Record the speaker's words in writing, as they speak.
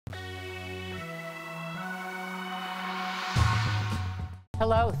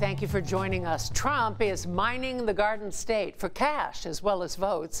Hello, thank you for joining us. Trump is mining the Garden State for cash as well as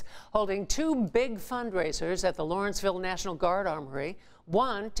votes, holding two big fundraisers at the Lawrenceville National Guard Armory.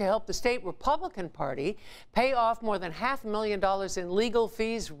 One to help the state Republican Party pay off more than $500,000 in legal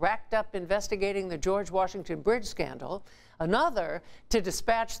fees racked up investigating the George Washington Bridge scandal. Another to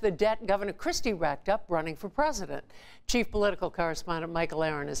dispatch the debt Governor Christie racked up running for president. Chief political correspondent Michael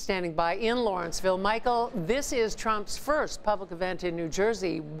Aaron is standing by in Lawrenceville. Michael, this is Trump's first public event in New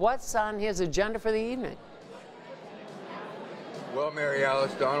Jersey. What's on his agenda for the evening? Well, Mary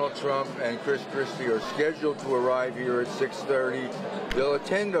Alice, Donald Trump and Christie are scheduled to arrive here at 6:30. They'll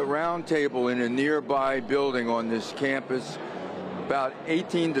attend a roundtable in a nearby building on this campus. About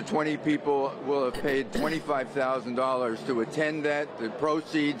 18 to 20 people will have paid $25,000 to attend that. The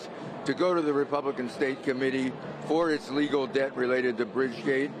proceeds to go to the Republican State Committee for its legal debt related to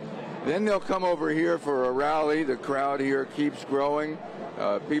Bridgegate. Then they'll come over here for a rally. The crowd here keeps growing.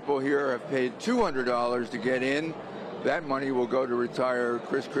 People here have paid $200 to get in. That money will go to retire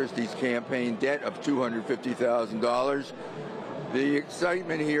Christie's campaign debt of $250,000. The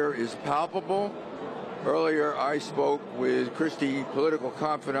excitement here is palpable. Earlier, I spoke with Christie political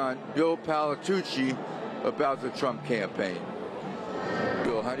confidant Bill Palatucci about the Trump campaign.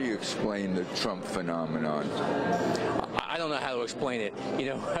 Bill, how do you explain the Trump phenomenon? I don't know how to explain it. You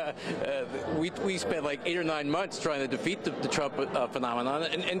know, we spent like 8 or 9 months trying to defeat the Trump phenomenon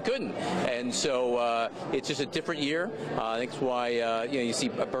and couldn't. And so it's just a different year. I think that's why you know, you see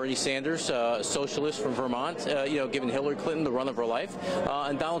Bernie Sanders, a socialist from Vermont, you know, giving Hillary Clinton the run of her life,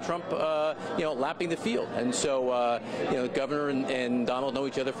 and Donald Trump, you know, lapping the field. And so you know, the governor and Donald know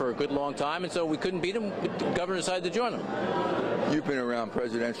each other for a good long time, and so we couldn't beat him. The governor decided to join him. You've been around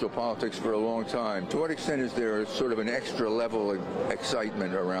presidential politics for a long time. To what extent is there sort of an extra level of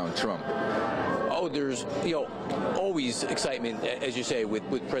excitement around Trump? Oh, there's, you know, always excitement, as you say,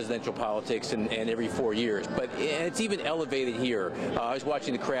 with presidential politics and every 4 years. But it's even elevated here. I was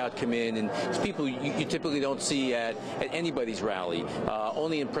watching the crowd come in, and it's people you typically don't see at anybody's rally,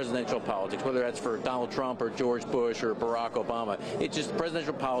 only in presidential politics, whether that's for Donald Trump or George Bush or Barack Obama. It's just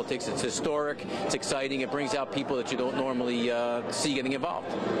presidential politics. It's historic. It's exciting. It brings out people that you don't normally see getting involved.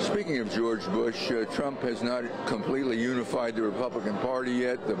 Speaking of George Bush, Trump has not completely unified the Republican Party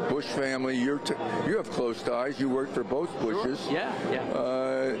yet. The Bush family, you have close ties. You worked for both Bushes. Sure.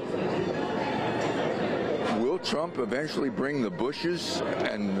 Yeah. Will Trump eventually bring the Bushes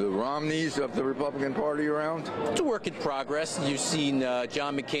and the Romneys of the Republican Party around? It's a work in progress. You've seen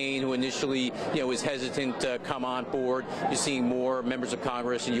John McCain, who initially, you know, was hesitant to come on board. You're seeing more members of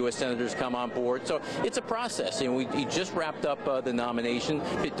Congress and U.S. senators come on board. So it's a process. You know, we just wrapped up the nomination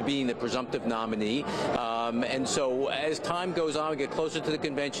to being the presumptive nominee. And so as time goes on, we get closer to the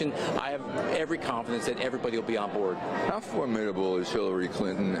convention, I have every confidence that everybody will be on board. How formidable is Hillary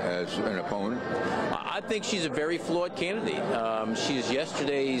Clinton as an opponent? I think she's a very flawed candidate. She is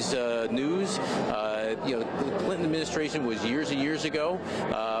yesterday's news. You know, the Clinton administration was years and years ago,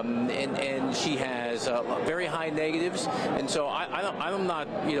 and she has very high negatives. And so I'm not,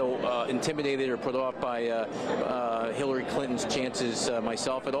 you know, intimidated or put off by Hillary Clinton's chances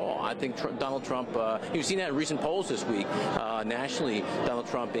myself at all. I think Donald Trump. You've seen that in recent polls this week, nationally. Donald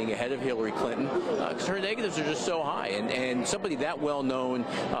Trump being ahead of Hillary Clinton because her negatives are just so high, and somebody that well known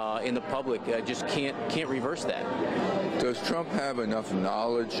in the public just can't reverse that. Does Trump have enough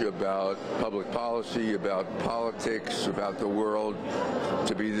knowledge about public policy, about politics, about the world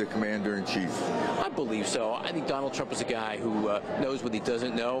to be the commander-in-chief? I believe so. I think Donald Trump is a guy who knows what he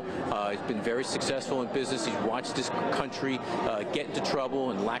doesn't know. He's been very successful in business. He's watched this country get into trouble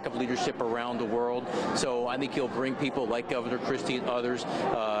and lack of leadership around the world. So I think he'll bring people like Governor Christie and others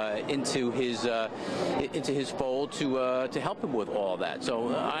into his fold to help him with all that.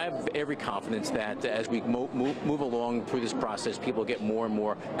 So I have every confidence that as we move along through this process, people get more and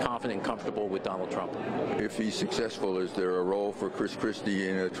more confident and comfortable with Donald Trump. If he's successful, is there a role for Christie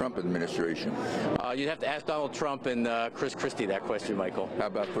in a Trump administration? You'd have to ask Donald Trump and Christie that question, Michael. How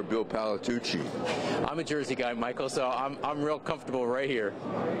about for Bill Palatucci? I'm a Jersey guy, Michael, so I'm real comfortable right here.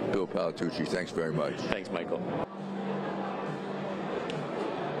 Bill Palatucci, thanks very much. Thanks, Michael.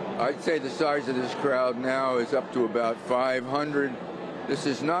 I'd say the size of this crowd now is up to about 500. This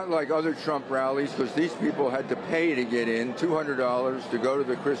is not like other Trump rallies because these people had to pay to get in, $200 to go to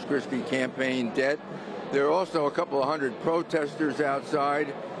the Christie campaign debt. There are also a couple of hundred protesters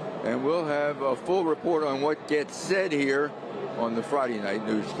outside, and we'll have a full report on what gets said here on the Friday night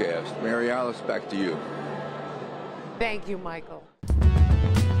newscast. Mary Alice, back to you. Thank you, Michael.